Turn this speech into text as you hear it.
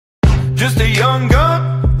Just a young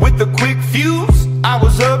gun with a quick fuse. I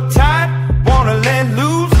was uptight, wanna let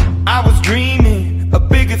loose. I was dreaming of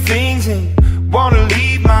bigger things and wanna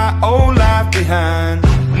leave my old life behind.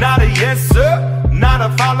 Not a yes sir, not a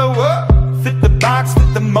follower. Fit the box,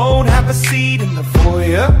 fit the mold, have a seat in the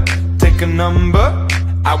foyer. Take a number.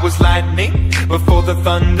 I was lightning before the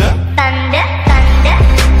thunder. Thunder, thunder,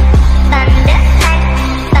 thunder,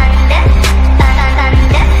 thunder,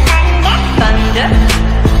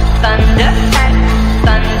 thunder, thunder,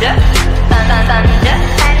 thunder, thunder, thunder,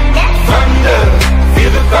 thunder,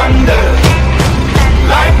 feel the thunder.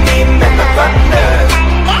 Lightning and the thunder.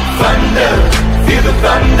 Thunder, feel the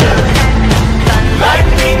thunder.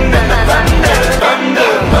 Lightning and the thunder.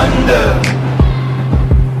 Thunder, thunder,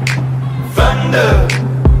 thunder.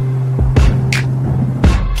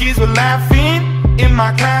 Kids were laughing in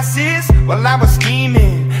my classes while I was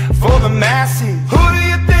scheming for the masses. Who do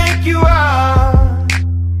you think you are?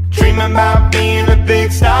 Dreaming about being a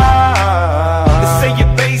big star. They say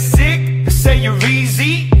you're basic, they say you're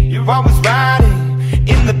easy. You're always riding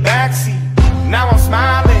in the backseat. Now I'm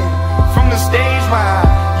smiling from the stage while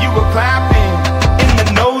you were clapping in the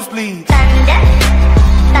nosebleed. thunder,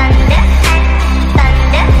 thunder,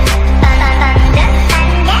 thunder,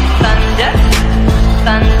 thunder,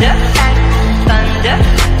 thunder, thunder,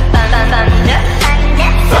 thunder, thunder,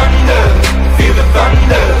 Thunder, feel the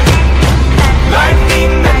thunder.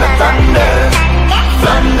 Lightning and the thunder.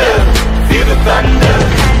 Thunder, feel the thunder.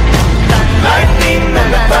 Lightning and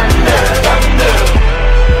the thunder. Thunder.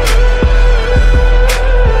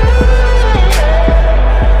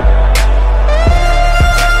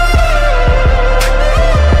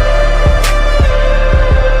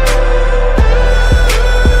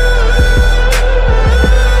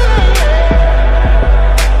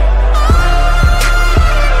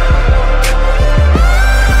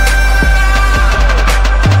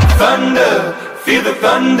 Thunder, feel the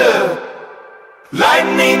thunder.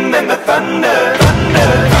 Lightning and the thunder. Thunder,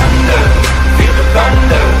 thunder, feel the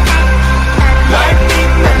thunder.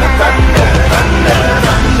 Lightning and the thunder. Thunder,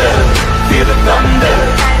 thunder, feel the thunder.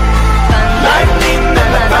 Lightning and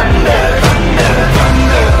the thunder. Thunder,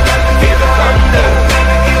 thunder, feel the thunder.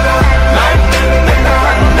 Lightning and the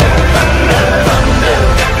thunder. Thunder, thunder,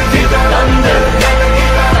 feel the thunder.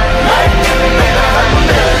 Lightning and the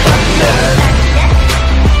thunder. Thunder.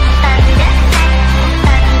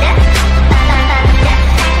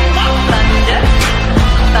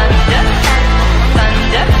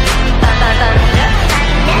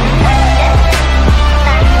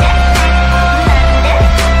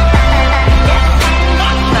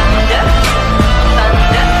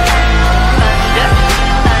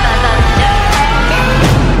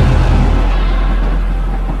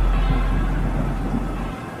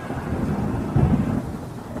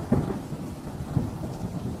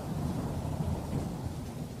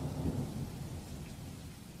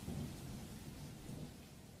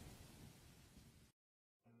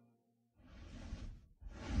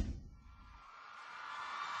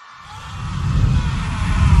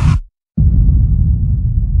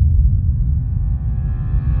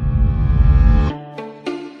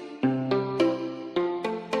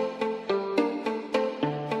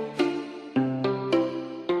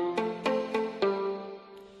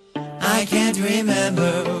 I can't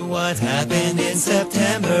remember what happened in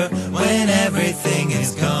September, when everything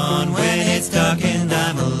is gone, when it's dark and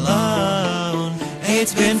I'm alone.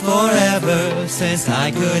 It's been forever since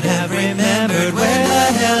I could have remembered where the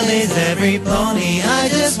hell is every pony. I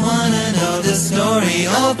just wanna know the story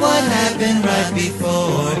of what happened right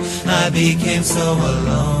before I became so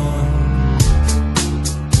alone.